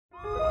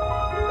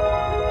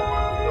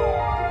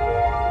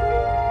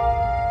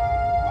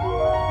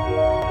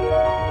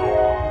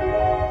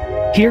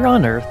Here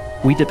on Earth,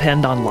 we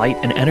depend on light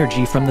and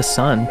energy from the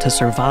sun to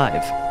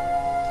survive.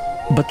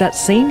 But that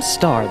same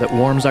star that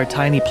warms our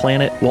tiny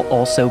planet will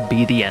also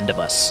be the end of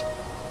us,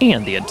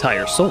 and the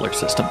entire solar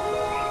system.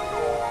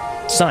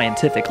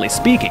 Scientifically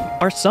speaking,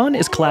 our sun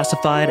is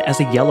classified as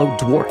a yellow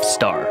dwarf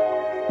star,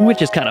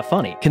 which is kind of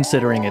funny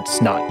considering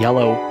it's not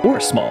yellow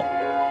or small,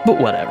 but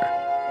whatever.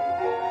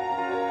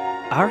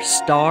 Our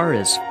star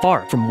is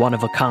far from one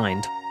of a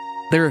kind.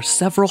 There are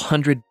several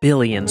hundred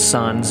billion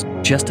suns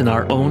just in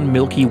our own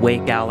Milky Way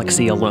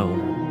galaxy alone.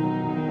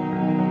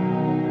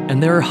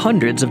 And there are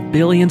hundreds of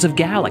billions of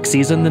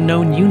galaxies in the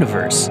known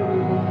universe.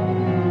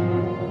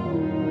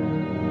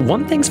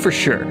 One thing's for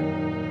sure,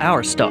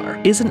 our star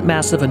isn't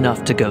massive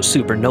enough to go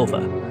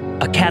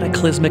supernova, a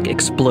cataclysmic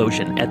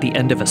explosion at the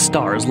end of a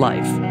star's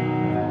life.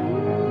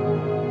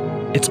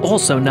 It's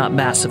also not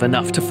massive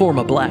enough to form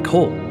a black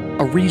hole,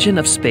 a region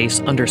of space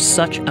under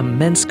such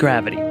immense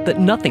gravity that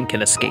nothing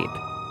can escape,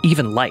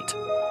 even light.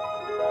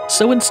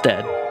 So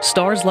instead,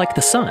 stars like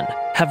the sun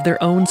have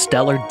their own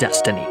stellar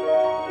destiny.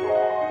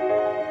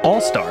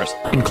 All stars,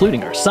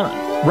 including our sun,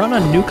 run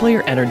on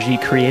nuclear energy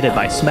created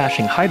by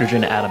smashing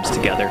hydrogen atoms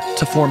together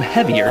to form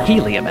heavier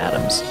helium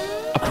atoms,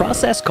 a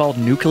process called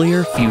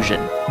nuclear fusion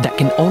that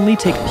can only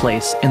take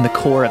place in the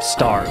core of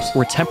stars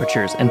where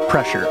temperatures and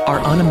pressure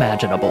are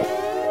unimaginable.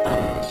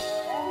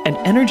 And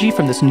energy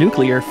from this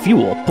nuclear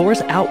fuel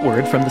pours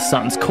outward from the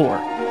sun's core,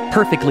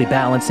 perfectly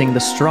balancing the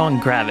strong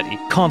gravity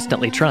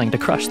constantly trying to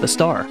crush the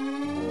star.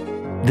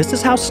 This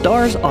is how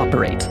stars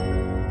operate.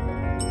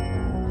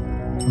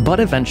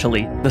 But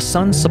eventually, the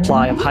sun's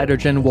supply of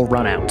hydrogen will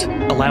run out,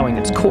 allowing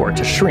its core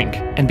to shrink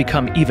and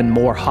become even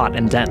more hot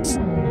and dense.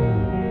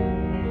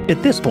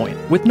 At this point,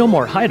 with no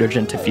more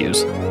hydrogen to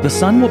fuse, the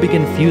sun will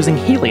begin fusing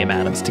helium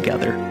atoms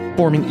together,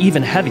 forming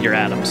even heavier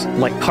atoms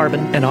like carbon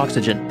and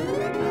oxygen.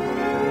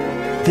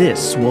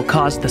 This will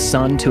cause the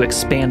sun to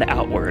expand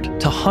outward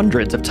to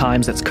hundreds of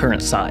times its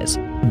current size,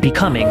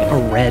 becoming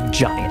a red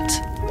giant.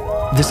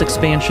 This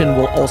expansion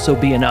will also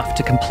be enough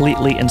to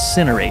completely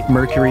incinerate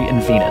Mercury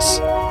and Venus.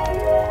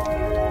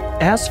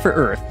 As for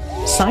Earth,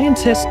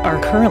 scientists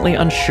are currently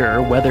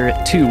unsure whether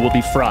it too will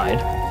be fried,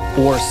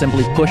 or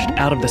simply pushed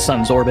out of the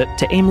sun's orbit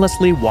to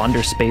aimlessly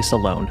wander space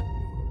alone.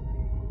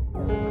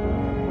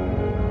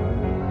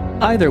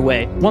 Either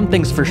way, one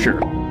thing's for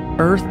sure.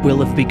 Earth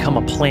will have become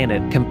a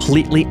planet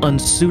completely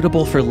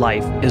unsuitable for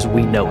life as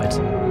we know it.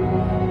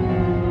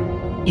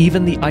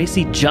 Even the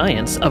icy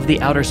giants of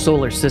the outer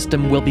solar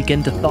system will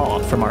begin to thaw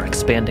from our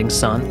expanding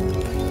sun.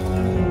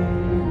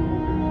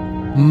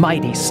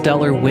 Mighty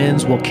stellar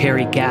winds will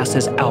carry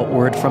gases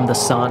outward from the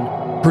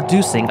sun,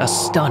 producing a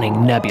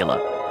stunning nebula.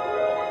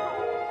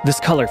 This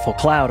colorful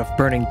cloud of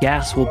burning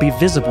gas will be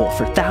visible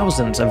for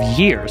thousands of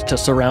years to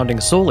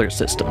surrounding solar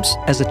systems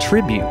as a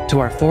tribute to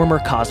our former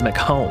cosmic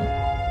home.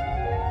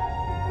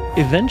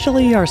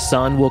 Eventually, our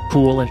sun will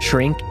cool and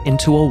shrink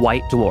into a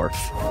white dwarf,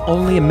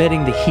 only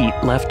emitting the heat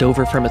left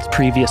over from its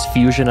previous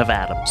fusion of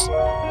atoms.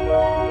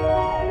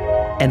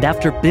 And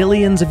after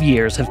billions of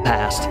years have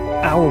passed,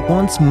 our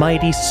once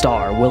mighty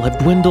star will have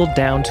dwindled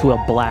down to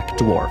a black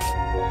dwarf,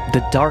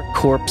 the dark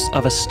corpse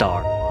of a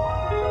star.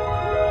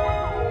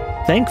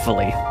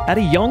 Thankfully, at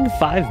a young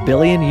 5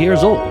 billion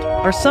years old,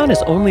 our sun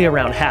is only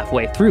around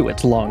halfway through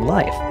its long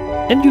life,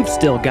 and you've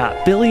still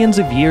got billions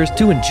of years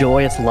to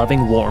enjoy its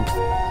loving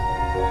warmth.